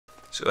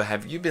So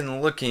have you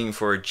been looking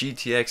for a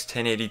GTX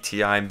 1080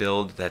 Ti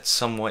build that's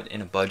somewhat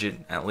in a budget,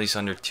 at least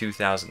under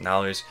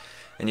 $2,000,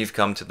 and you've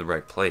come to the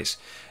right place.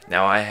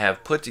 Now I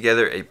have put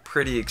together a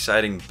pretty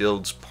exciting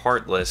builds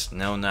part list.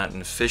 No, not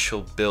an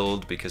official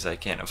build because I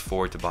can't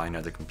afford to buy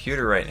another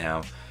computer right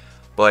now,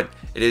 but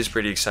it is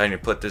pretty exciting to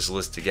put this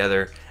list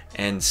together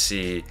and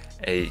see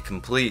a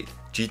complete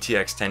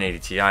GTX 1080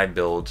 Ti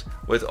build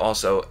with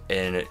also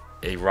a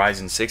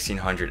Ryzen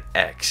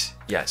 1600X.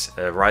 Yes,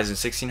 a Ryzen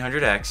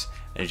 1600X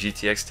and a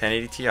GTX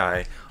 1080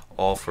 Ti,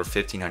 all for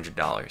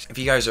 $1,500. If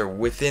you guys are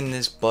within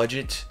this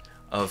budget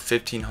of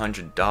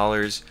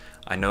 $1,500,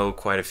 I know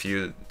quite a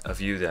few of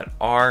you that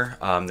are.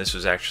 This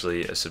was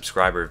actually a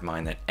subscriber of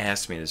mine that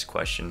asked me this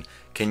question: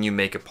 can you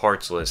make a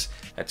parts list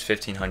that's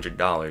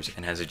 $1,500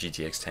 and has a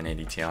GTX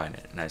 1080 Ti in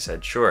it? And I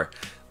said, sure,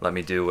 let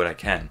me do what I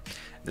can.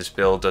 This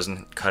build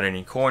doesn't cut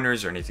any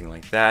corners or anything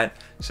like that,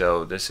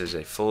 so this is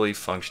a fully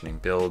functioning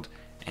build,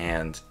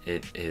 and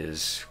it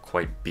is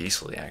quite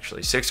beastly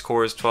actually. 6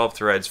 cores, 12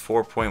 threads,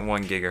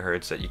 4.1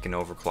 gigahertz that you can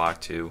overclock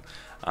to,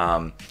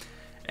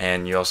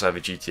 and you also have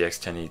a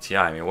GTX 1080 Ti.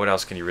 I mean, what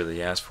else can you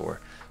really ask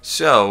for?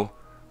 So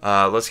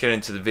let's get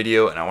into the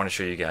video, and I want to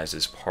show you guys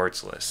this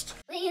parts list.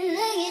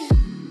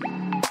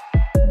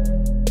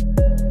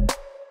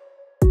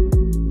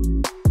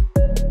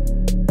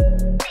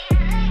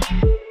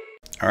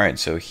 Alright,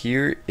 so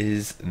here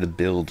is the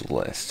build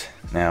list.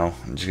 Now,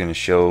 I'm just going to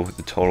show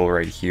the total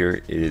right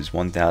here. It is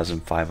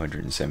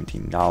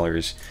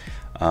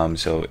 $1,517.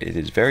 So it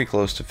is very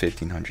close to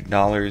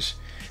 $1,500,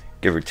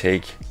 give or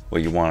take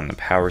what you want on the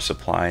power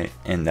supply,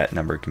 and that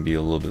number can be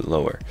a little bit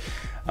lower.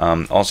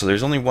 Also,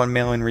 there's only one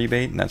mail-in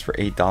rebate, and that's for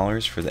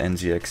 $8 for the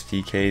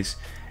NZXT case.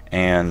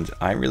 And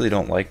I really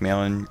don't like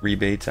mail-in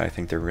rebates. I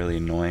think they're really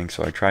annoying,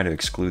 so I try to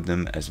exclude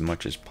them as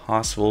much as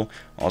possible.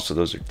 Also,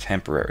 those are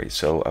temporary,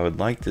 so I would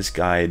like this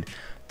guide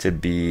to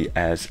be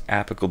as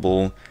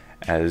applicable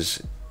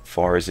as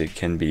far as it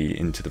can be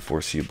into the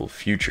foreseeable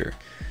future.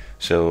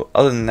 So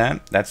other than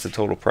that, that's the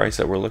total price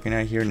that we're looking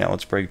at here. Now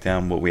let's break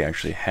down what we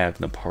actually have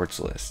in the parts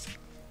list.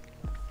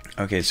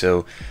 Okay,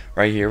 so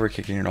right here we're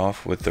kicking it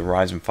off with the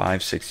Ryzen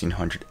 5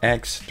 1600X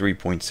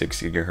 3.6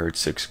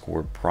 gigahertz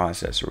 6-core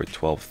processor with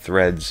 12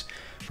 threads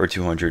for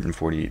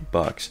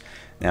 $248.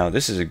 Now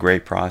this is a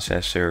great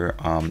processor.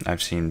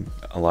 I've seen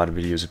a lot of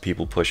videos of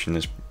people pushing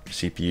this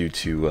CPU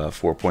to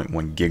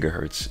 4.1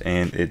 gigahertz,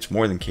 and it's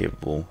more than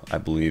capable, I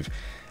believe.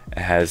 It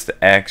has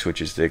the X,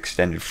 which is the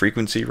extended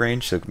frequency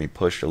range, so it can be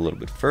pushed a little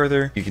bit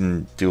further. You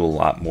can do a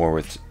lot more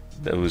with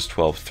those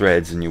 12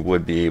 threads than you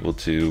would be able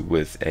to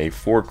with a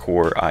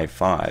 4-core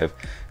i5.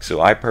 So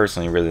I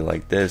personally really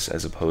like this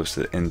as opposed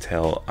to the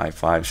Intel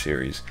i5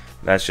 series.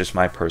 That's just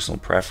my personal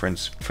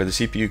preference. For the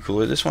CPU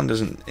cooler, this one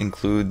doesn't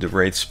include the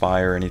Wraith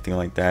Spire or anything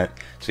like that,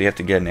 so you have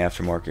to get an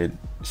aftermarket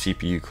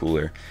CPU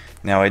cooler.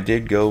 Now I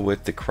did go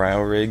with the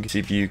CryoRig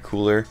CPU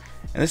cooler,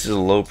 and this is a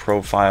low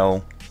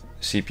profile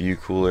CPU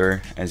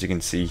cooler, as you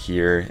can see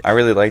here. I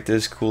really like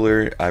this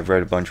cooler. I've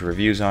read a bunch of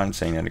reviews on it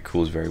saying that it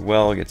cools very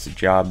well, gets the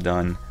job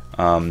done.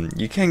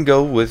 You can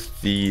go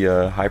with the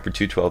Hyper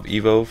 212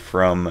 Evo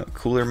from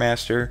Cooler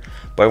Master,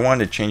 but I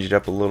wanted to change it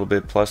up a little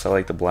bit. Plus I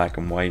like the black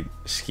and white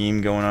scheme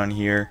going on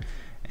here,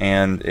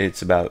 and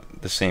it's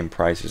about the same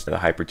price as the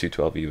Hyper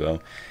 212 Evo.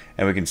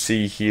 And we can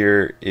see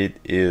here it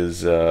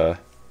is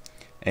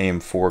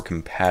AM4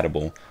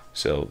 compatible,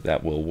 so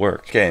that will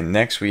work. Okay,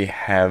 next we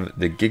have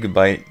the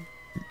Gigabyte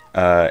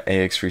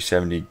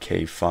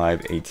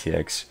AX370K5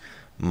 ATX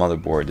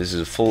motherboard. This is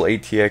a full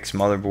ATX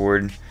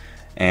motherboard,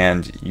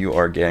 and you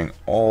are getting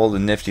all the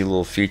nifty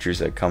little features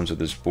that comes with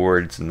this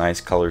board. It's a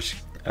nice color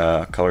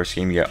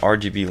scheme. You got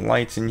RGB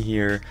lights in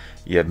here,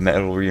 you have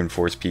metal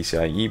reinforced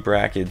PCIe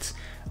brackets,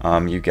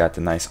 you got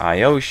the nice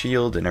IO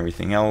shield and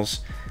everything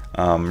else.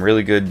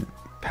 Really good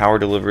power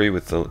delivery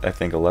with the, I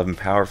think, 11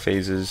 power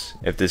phases,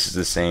 if this is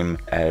the same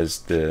as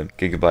the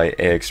Gigabyte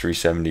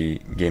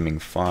AX370 Gaming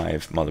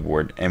 5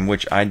 motherboard, and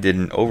which I did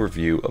an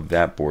overview of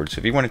that board, so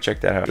if you want to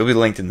check that out, it'll be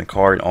linked in the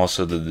card and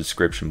also the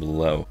description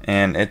below.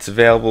 And it's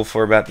available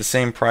for about the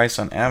same price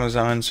on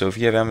Amazon, so if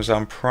you have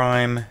Amazon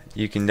Prime,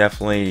 you can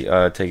definitely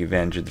take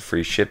advantage of the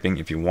free shipping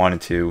if you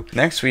wanted to.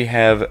 Next we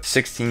have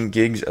 16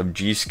 gigs of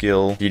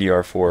G.Skill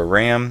DDR4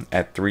 RAM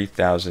at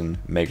 3000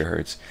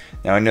 megahertz.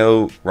 Now I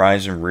know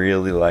Ryzen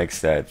really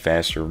likes that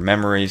faster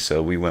memory,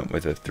 so we went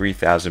with a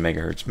 3000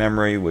 megahertz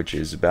memory, which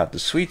is about the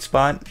sweet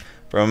spot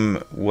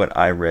from what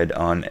I read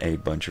on a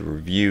bunch of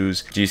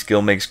reviews.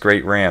 G.Skill makes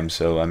great RAM,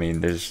 so I mean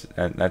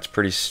that's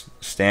pretty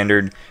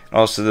standard.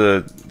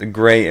 Also the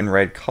gray and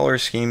red color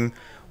scheme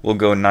will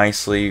go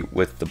nicely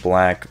with the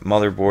black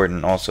motherboard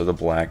and also the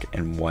black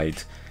and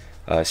white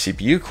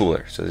CPU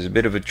cooler. So there's a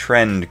bit of a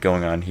trend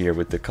going on here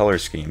with the color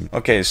scheme.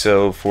 Okay,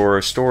 so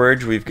for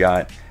storage we've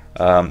got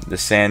The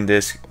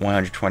Sandisk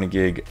 120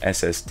 gig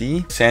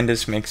SSD.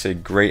 Sandisk makes a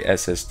great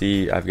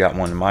SSD. I've got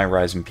one in my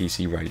Ryzen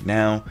PC right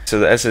now. So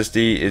the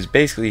SSD is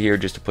basically here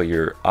just to put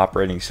your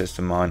operating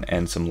system on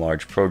and some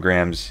large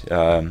programs.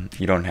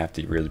 You don't have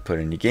to really put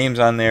any games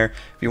on there.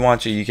 If you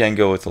want to, you can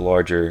go with a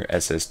larger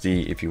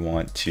SSD if you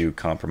want to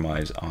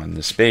compromise on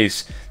the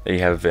space that you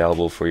have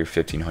available for your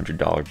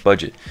 $1,500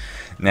 budget.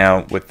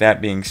 Now, with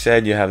that being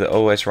said, you have the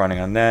OS running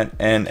on that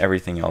and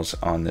everything else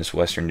on this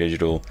Western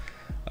Digital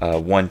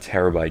 1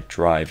 terabyte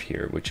drive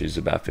here, which is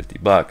about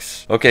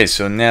 $50. Okay,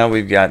 so now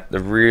we've got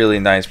the really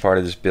nice part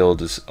of this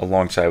build is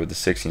alongside with the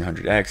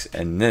 1600X,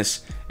 and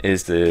this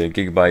is the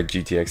Gigabyte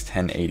GTX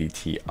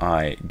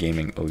 1080ti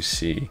gaming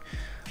OC.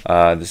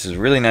 This is a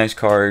really nice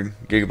card.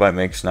 Gigabyte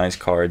makes nice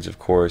cards, of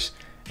course,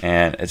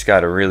 and it's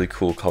got a really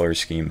cool color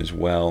scheme as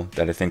well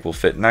that I think will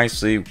fit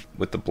nicely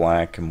with the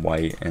black and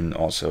white, and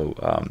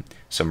also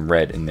some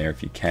red in there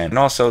if you can. And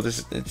also,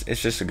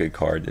 it's just a good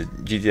card. The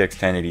GTX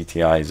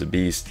 1080ti is a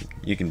beast.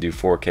 You can do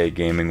 4K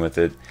gaming with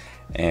it,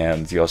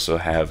 and you also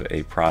have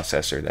a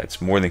processor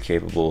that's more than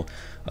capable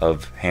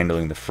of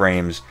handling the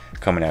frames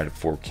coming out at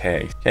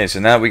 4K. Okay, so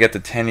now we got the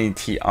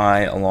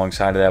 1080ti.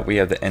 Alongside of that, we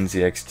have the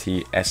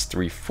NZXT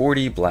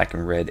S340 black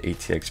and red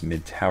ATX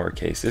mid tower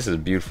case. This is a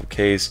beautiful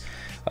case.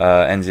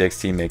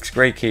 NZXT makes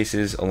great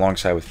cases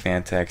alongside with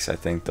Fantex. I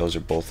think those are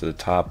both of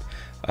the top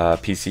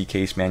PC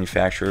case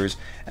manufacturers,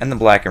 and the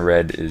black and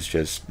red is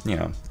just, you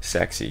know,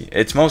 sexy.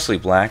 It's mostly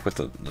black with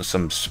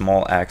some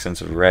small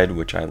accents of red,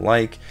 which I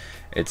like.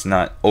 It's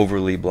not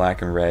overly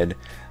black and red,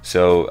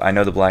 so I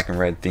know the black and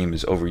red theme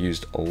is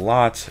overused a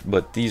lot,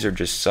 but these are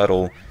just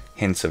subtle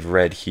hints of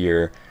red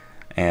here,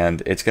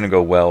 and it's going to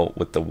go well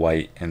with the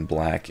white and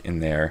black in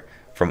there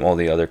from all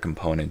the other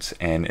components,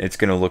 and it's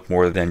going to look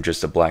more than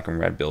just a black and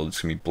red build.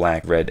 It's going to be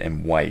black, red,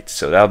 and white,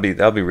 so that'll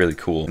be really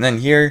cool. And then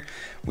here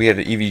we have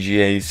the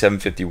EVGA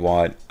 750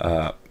 watt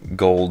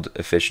gold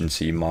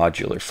efficiency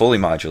modular, fully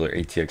modular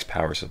ATX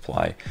power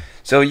supply.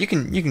 So you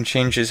can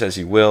change this as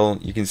you will.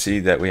 You can see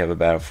that we have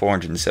about a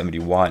 470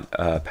 watt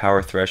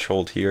power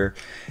threshold here,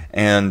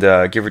 and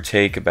give or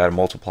take about a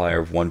multiplier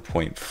of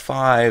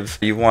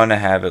 1.5. You want to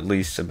have at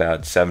least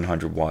about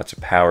 700 watts of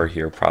power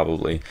here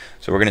probably.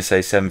 So we're going to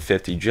say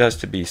 750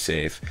 just to be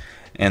safe.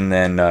 And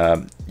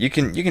then you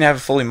can have a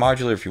fully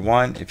modular if you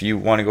want. If you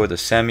want to go with a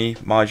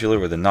semi-modular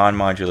or the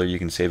non-modular, you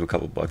can save a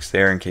couple bucks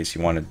there in case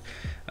you want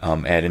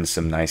to add in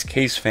some nice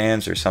case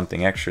fans or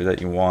something extra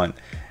that you want.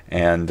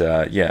 And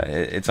yeah,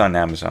 it's on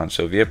Amazon,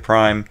 so if you have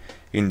Prime,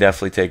 you can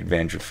definitely take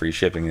advantage of free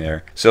shipping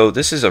there. So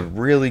this is a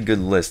really good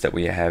list that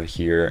we have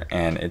here,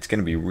 and it's going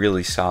to be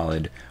really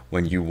solid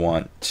when you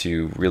want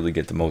to really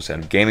get the most out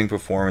of gaming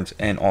performance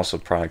and also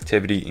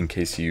productivity, in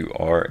case you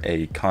are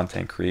a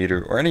content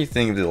creator or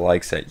anything of the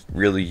likes that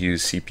really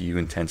use CPU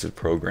intensive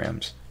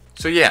programs.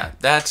 So yeah,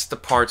 that's the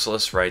parts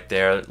list right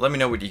there. Let me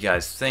know what you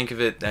guys think of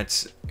it.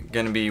 That's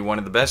going to be one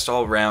of the best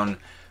all-around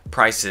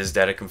prices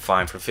that I can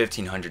find for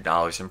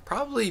 $1,500, and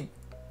probably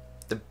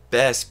the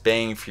best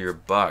bang for your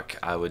buck,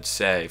 I would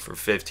say, for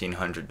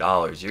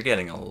 $1,500. You're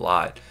getting a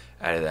lot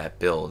out of that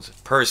build,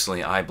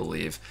 personally, I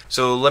believe.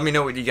 So let me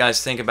know what you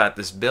guys think about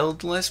this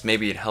build list.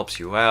 Maybe it helps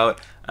you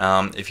out.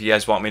 If you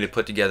guys want me to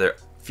put together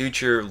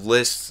future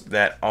lists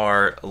that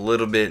are a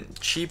little bit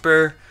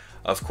cheaper,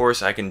 of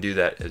course I can do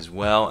that as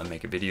well and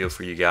make a video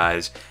for you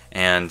guys,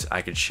 and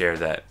I could share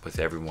that with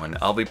everyone.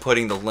 I'll be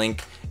putting the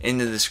link in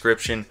the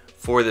description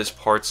for this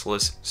parts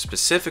list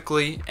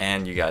specifically,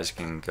 and you guys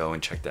can go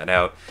and check that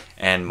out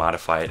and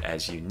modify it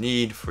as you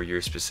need for your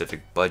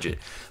specific budget.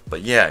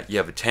 But yeah, you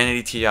have a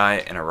 1080 Ti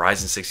and a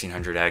Ryzen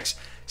 1600X,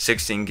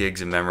 16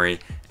 gigs of memory,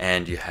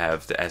 and you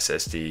have the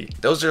SSD.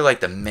 Those are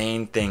like the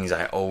main things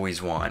I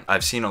always want.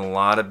 I've seen a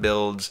lot of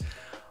builds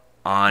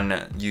on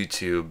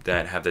YouTube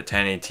that have the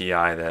 1080 Ti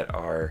that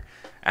are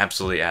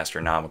absolutely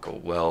astronomical,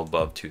 well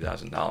above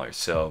 $2,000.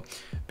 So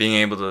being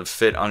able to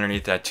fit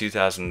underneath that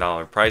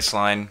 $2,000 price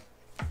line,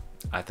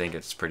 I think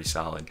it's pretty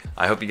solid.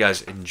 I hope you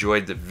guys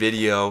enjoyed the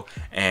video,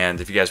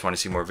 and if you guys want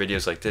to see more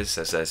videos like this,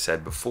 as I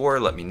said before,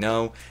 let me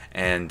know.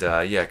 And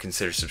yeah,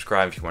 consider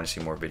subscribing if you want to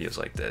see more videos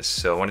like this.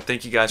 So I want to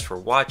thank you guys for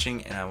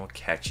watching, and I will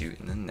catch you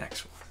in the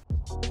next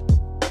one.